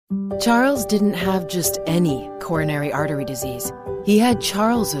Charles didn't have just any coronary artery disease. He had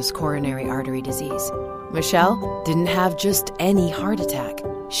Charles's coronary artery disease. Michelle didn't have just any heart attack.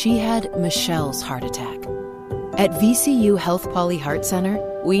 She had Michelle's heart attack. At VCU Health Poly Heart Center,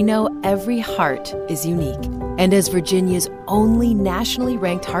 we know every heart is unique. And as Virginia's only nationally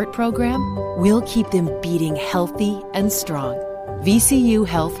ranked heart program, we'll keep them beating healthy and strong. VCU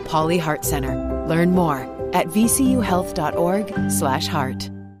Health Poly Heart Center. Learn more at vcuhealth.org/heart.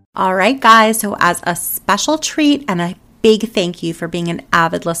 All right, guys. So as a special treat and a big thank you for being an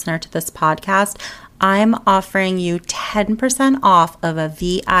avid listener to this podcast, I'm offering you 10% off of a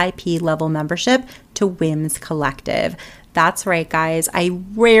VIP level membership to WIMS Collective. That's right, guys. I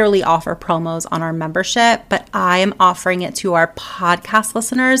rarely offer promos on our membership, but I am offering it to our podcast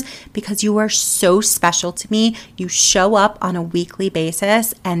listeners because you are so special to me. You show up on a weekly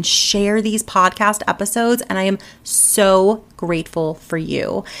basis and share these podcast episodes, and I am so grateful for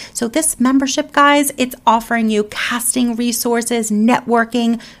you. So this membership, guys, it's offering you casting resources,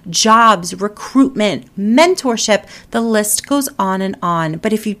 networking, jobs, recruitment, mentorship. The list goes on and on.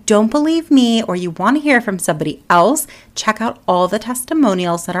 But if you don't believe me or you want to hear from somebody else, check out all the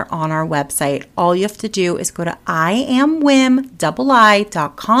testimonials that are on our website. All you have to do is go to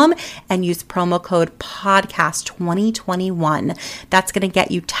iamwim.com and use promo code podcast2021. That's going to get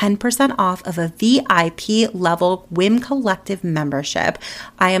you 10% off of a VIP level WIM Collective membership.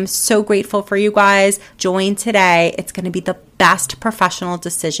 I am so grateful for you guys. Join today. It's going to be the best professional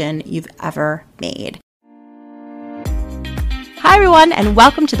decision you've ever made. Hi, everyone, and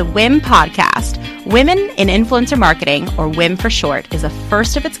welcome to the WIM podcast. Women in Influencer Marketing, or WIM for short, is a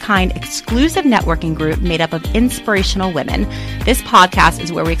first-of-its-kind exclusive networking group made up of inspirational women. This podcast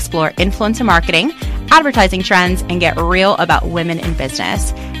is where we explore influencer marketing, advertising trends, and get real about women in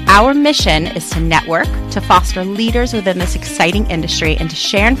business. Our mission is to network, to foster leaders within this exciting industry, and to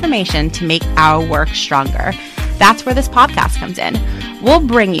share information to make our work stronger. That's where this podcast comes in. We'll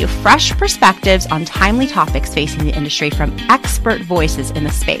bring you fresh perspectives on timely topics facing the industry from expert voices in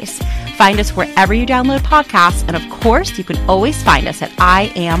the space. Find us wherever you download podcasts, and of course, you can always find us at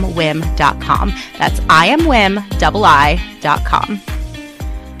iamwim.com. That's iamwim.com.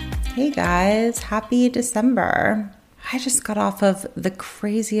 Hey guys, happy December. I just got off of the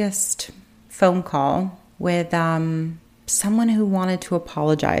craziest phone call with someone who wanted to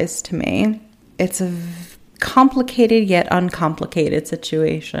apologize to me. It's a complicated yet uncomplicated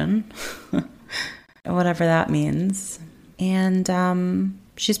situation, whatever that means. And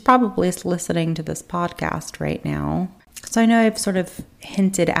she's probably listening to this podcast right now. So I know I've sort of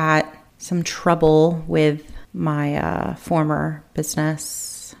hinted at some trouble with my former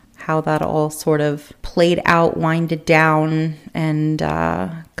business, how that all sort of played out, winded down, and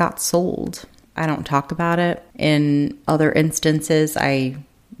got sold. I don't talk about it. In other instances, I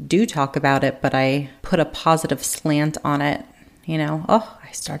do talk about it, but I put a positive slant on it. You know, oh,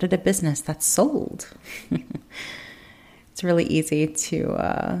 I started a business that's sold. It's really easy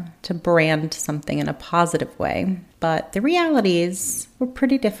to brand something in a positive way, but the realities were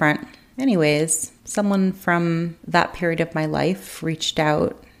pretty different. Anyways, someone from that period of my life reached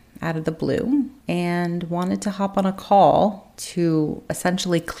out of the blue and wanted to hop on a call to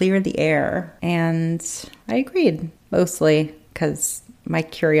essentially clear the air, and I agreed, mostly because my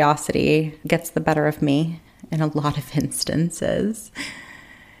curiosity gets the better of me in a lot of instances.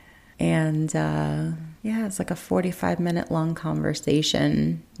 And yeah, it's like a 45-minute long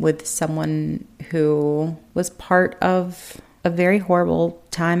conversation with someone who was part of a very horrible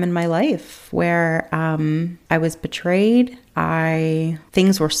time in my life where I was betrayed,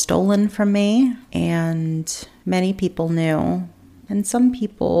 things were stolen from me, and many people knew. And some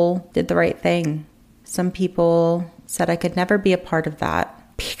people did the right thing. Some people said I could never be a part of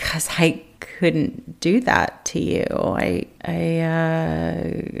that because I couldn't do that to you.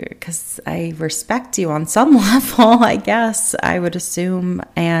 Because I respect you on some level, I guess I would assume,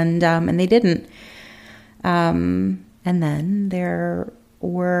 and they didn't. And then there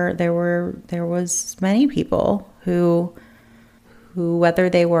was many people who whether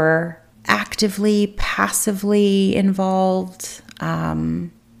they were actively, passively involved,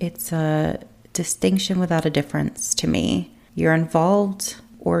 it's a distinction without a difference to me. You're involved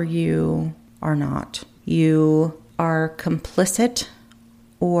or you are not. You are complicit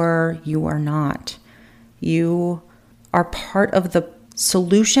or you are not. You are part of the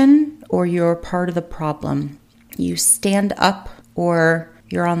solution or you're part of the problem. You stand up or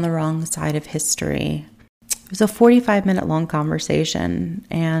you're on the wrong side of history. It was a 45-minute long conversation,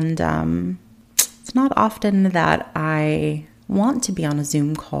 and it's not often that I want to be on a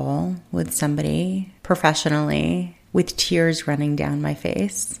Zoom call with somebody professionally with tears running down my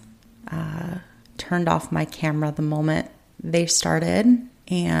face. Turned off my camera the moment they started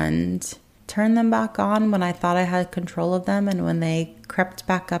and turned them back on when I thought I had control of them. And when they crept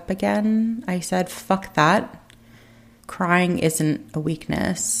back up again, I said, fuck that. Crying isn't a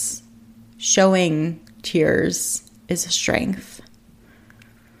weakness. Showing tears is a strength.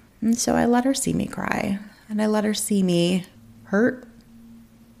 And so I let her see me cry, and I let her see me hurt.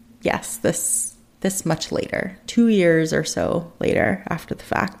 Yes, this much later, 2 years or so later after the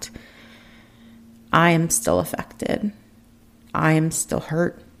fact, I am still affected. I am still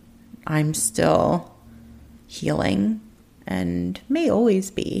hurt. I'm still healing and may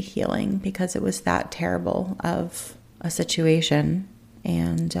always be healing because it was that terrible of a situation.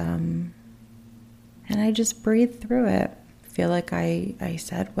 And I just breathed through it. I feel like I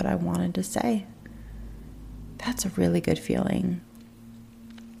said what I wanted to say. That's a really good feeling.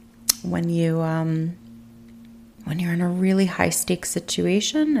 When you're in a really high stakes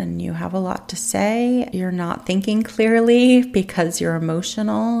situation and you have a lot to say, you're not thinking clearly because you're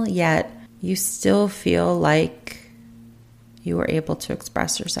emotional, yet you still feel like you were able to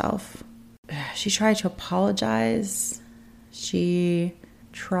express yourself. She tried to apologize. She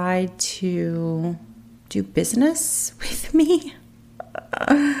tried to do business with me.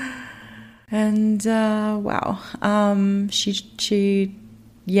 And wow. She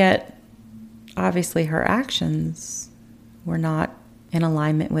yet obviously her actions were not in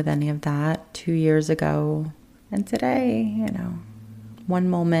alignment with any of that 2 years ago. And today, one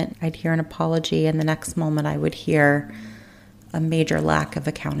moment I'd hear an apology and the next moment I would hear a major lack of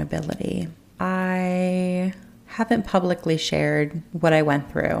accountability. I haven't publicly shared what I went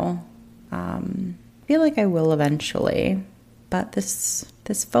through. I feel like I will eventually, but this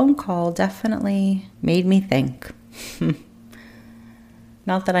phone call definitely made me think.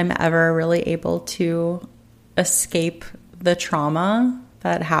 Not that I'm ever really able to escape the trauma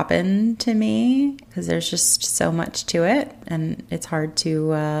that happened to me, because there's just so much to it and it's hard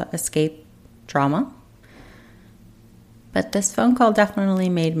to escape trauma. But this phone call definitely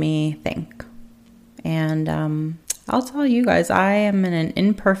made me think. And I'll tell you guys, I am an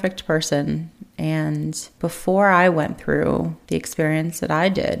imperfect person. And before I went through the experience that I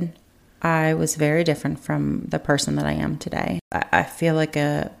did, I was very different from the person that I am today. I feel like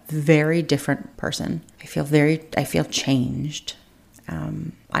a very different person. I feel changed.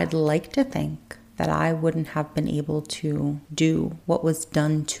 I'd like to think that I wouldn't have been able to do what was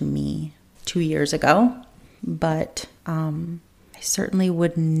done to me 2 years ago, but I certainly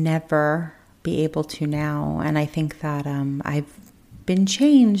would never be able to now. And I think that I've been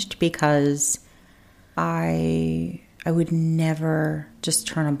changed because I would never just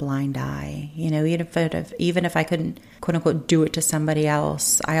turn a blind eye. Even if I couldn't, quote unquote, do it to somebody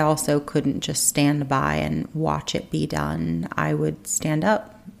else, I also couldn't just stand by and watch it be done. I would stand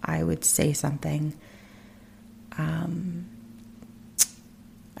up. I would say something. I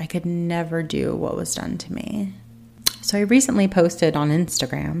could never do what was done to me. So I recently posted on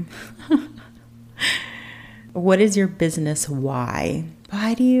Instagram, what is your business why?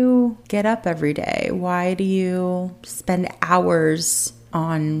 Why do you get up every day? Why do you spend hours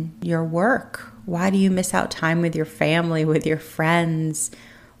on your work? Why do you miss out time with your family, with your friends?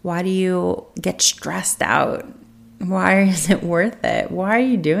 Why do you get stressed out? Why is it worth it? Why are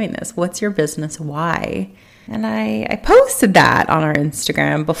you doing this? What's your business why? And I posted that on our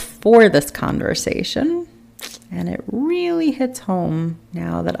Instagram before this conversation. And it really hits home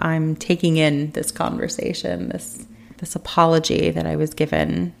now that I'm taking in this conversation, this apology that I was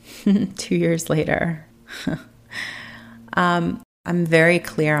given 2 years later. I'm very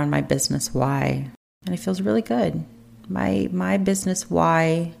clear on my business why, and it feels really good. My business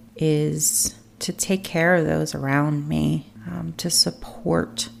why is to take care of those around me, to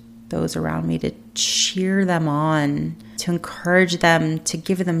support those around me, to cheer them on, to encourage them, to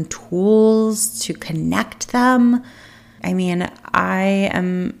give them tools, to connect them. I mean, I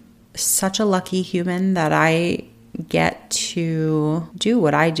am such a lucky human that I get to do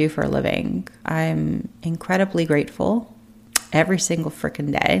what I do for a living. I'm incredibly grateful every single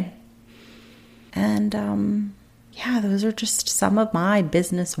freaking day. And those are just some of my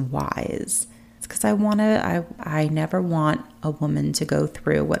business whys. It's because I never want a woman to go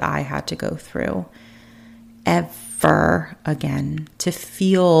through what I had to go through ever again, to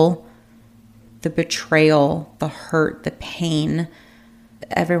feel the betrayal, the hurt, the pain,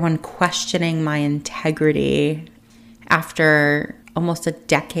 everyone questioning my integrity after almost a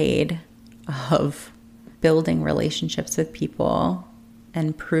decade of building relationships with people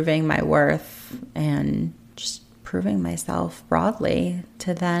and proving my worth and just proving myself broadly,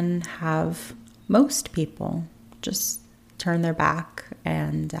 to then have most people just turn their back,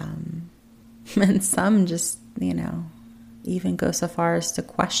 and and some just, even go so far as to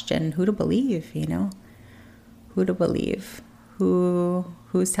question who to believe, who to believe,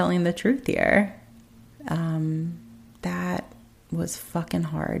 who's telling the truth here. That was fucking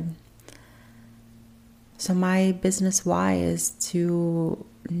hard. So my business why is to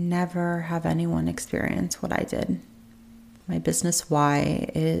never have anyone experience what I did. My business why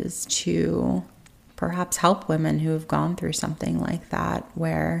is to perhaps help women who have gone through something like that,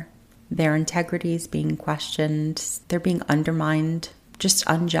 where their integrity is being questioned, they're being undermined, just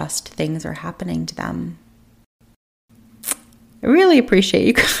unjust things are happening to them. I really appreciate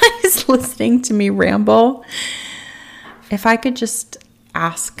you guys listening to me ramble. If I could just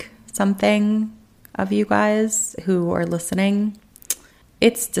ask something of you guys who are listening,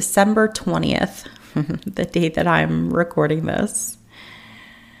 it's December 20th, the date that I'm recording this.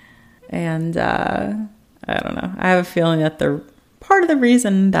 And I don't know. I have a feeling that part of the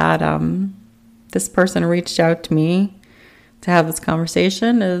reason that this person reached out to me to have this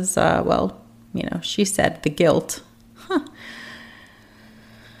conversation is, she said the guilt.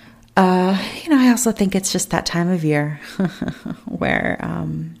 I also think it's just that time of year where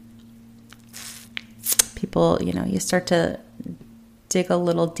people, you start to dig a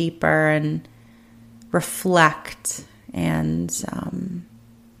little deeper and reflect. And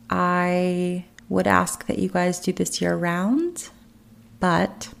I would ask that you guys do this year round,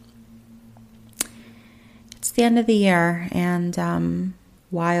 but it's the end of the year. And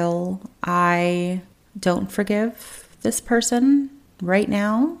while I don't forgive this person right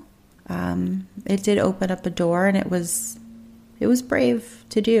now, it did open up a door, and it was brave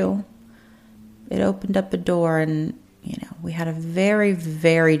to do. It opened up a door, and we had a very,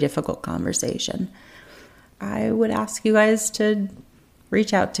 very difficult conversation. I would ask you guys to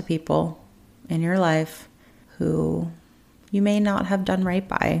reach out to people in your life who you may not have done right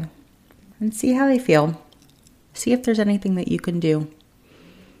by, and see how they feel. See if there's anything that you can do.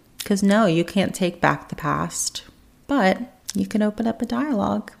 Because no, you can't take back the past, but you can open up a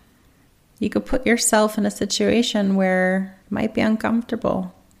dialogue. You could put yourself in a situation where it might be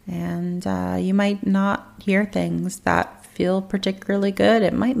uncomfortable, and you might not hear things that feel particularly good.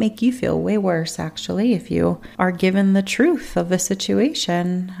 It might make you feel way worse, actually, if you are given the truth of the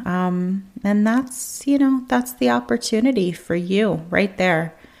situation. And that's the opportunity for you right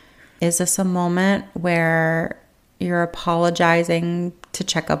there. Is this a moment where you're apologizing to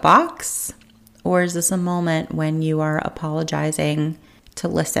check a box? Or is this a moment when you are apologizing to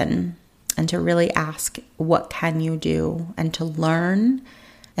listen and to really ask, what can you do? And to learn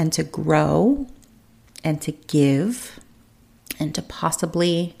and to grow and to give and to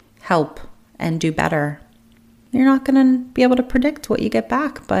possibly help and do better. You're not going to be able to predict what you get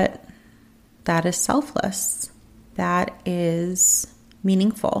back, but that is selfless. That is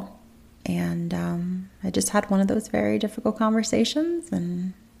meaningful. And I just had one of those very difficult conversations,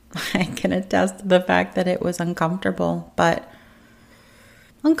 and I can attest to the fact that it was uncomfortable, but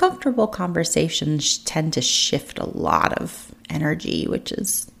uncomfortable conversations tend to shift a lot of energy, which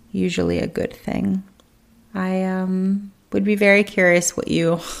is usually a good thing. I would be very curious what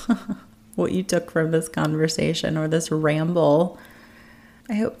you took from this conversation or this ramble.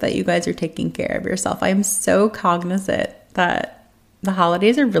 I hope that you guys are taking care of yourself. I am so cognizant that the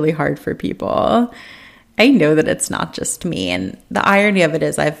holidays are really hard for people. I know that it's not just me. And the irony of it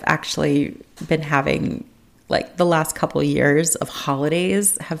is I've actually been having, the last couple of years of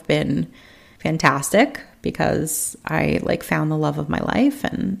holidays have been fantastic because I found the love of my life,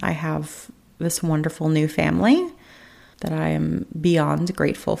 and I have this wonderful new family that I am beyond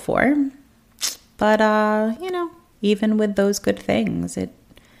grateful for. But, even with those good things,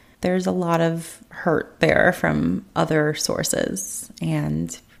 there's a lot of hurt there from other sources.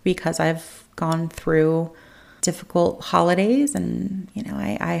 And because I've gone through difficult holidays and,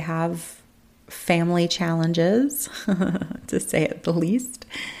 I have family challenges, to say it the least,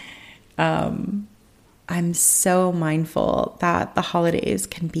 I'm so mindful that the holidays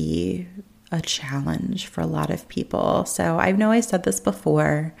can be a challenge for a lot of people. So I know I said this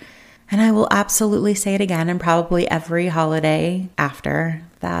before, and I will absolutely say it again, and probably every holiday after,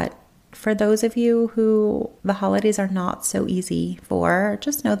 that for those of you who the holidays are not so easy for,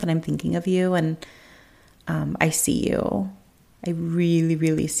 just know that I'm thinking of you, and I see you. I really,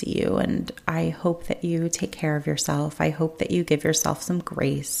 really see you, and I hope that you take care of yourself. I hope that you give yourself some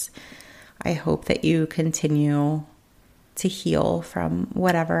grace. I hope that you continue to heal from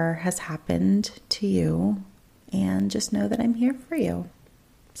whatever has happened to you, and just know that I'm here for you.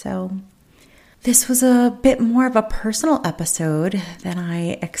 So this was a bit more of a personal episode than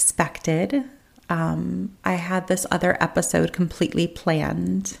I expected. I had this other episode completely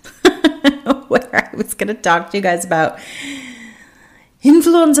planned where I was going to talk to you guys about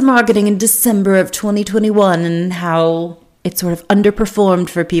influencer marketing in December of 2021 and how it sort of underperformed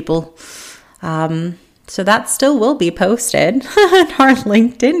for people. So that still will be posted in our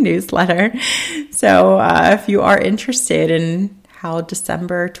LinkedIn newsletter. So if you are interested in how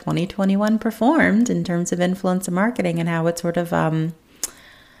December 2021 performed in terms of influencer marketing and how it sort of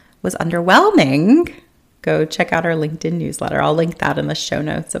was underwhelming, go check out our LinkedIn newsletter. I'll link that in the show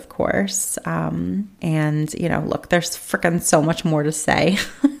notes, of course. And, look, there's freaking so much more to say.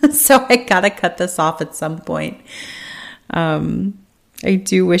 So I gotta cut this off at some point. I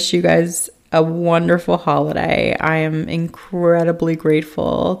do wish you guys a wonderful holiday. I am incredibly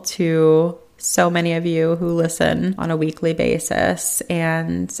grateful to so many of you who listen on a weekly basis.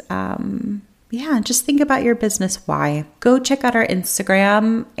 And just think about your business why. Go check out our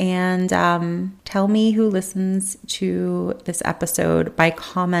Instagram and tell me who listens to this episode by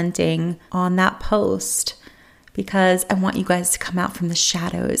commenting on that post, because I want you guys to come out from the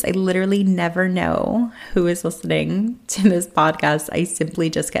shadows. I literally never know who is listening to this podcast. I simply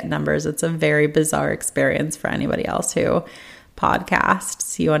just get numbers. It's a very bizarre experience for anybody else who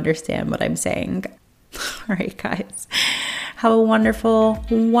podcasts. You understand what I'm saying. All right, guys. Have a wonderful,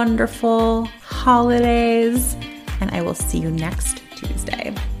 wonderful holidays. And I will see you next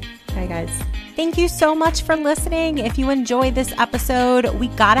Tuesday. Bye, guys. Thank you so much for listening. If you enjoyed this episode, we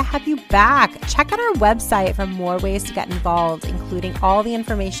gotta have you back. Check out our website for more ways to get involved, including all the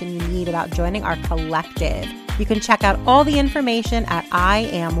information you need about joining our collective. You can check out all the information at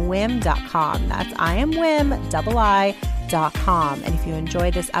iamwim.com. That's iamwim.com. And if you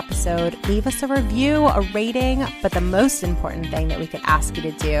enjoyed this episode, leave us a review, a rating. But the most important thing that we could ask you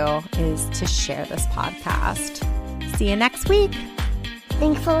to do is to share this podcast. See you next week.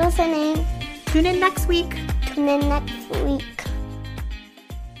 Thanks for listening. Tune in next week. Tune in next week.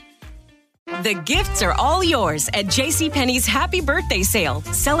 The gifts are all yours at JCPenney's Happy Birthday Sale.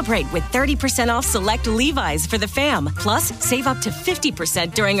 Celebrate with 30% off select Levi's for the fam. Plus, save up to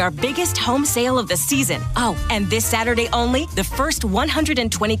 50% during our biggest home sale of the season. Oh, and this Saturday only, the first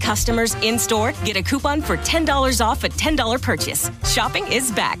 120 customers in-store get a coupon for $10 off a $10 purchase. Shopping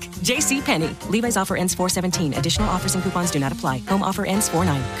is back. JCPenney. Levi's offer ends 4/17. Additional offers and coupons do not apply. Home offer ends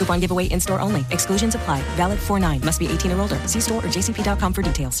 4/9. Coupon giveaway in-store only. Exclusions apply. Valid 4/9. Must be 18 or older. See store or jcp.com for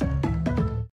details.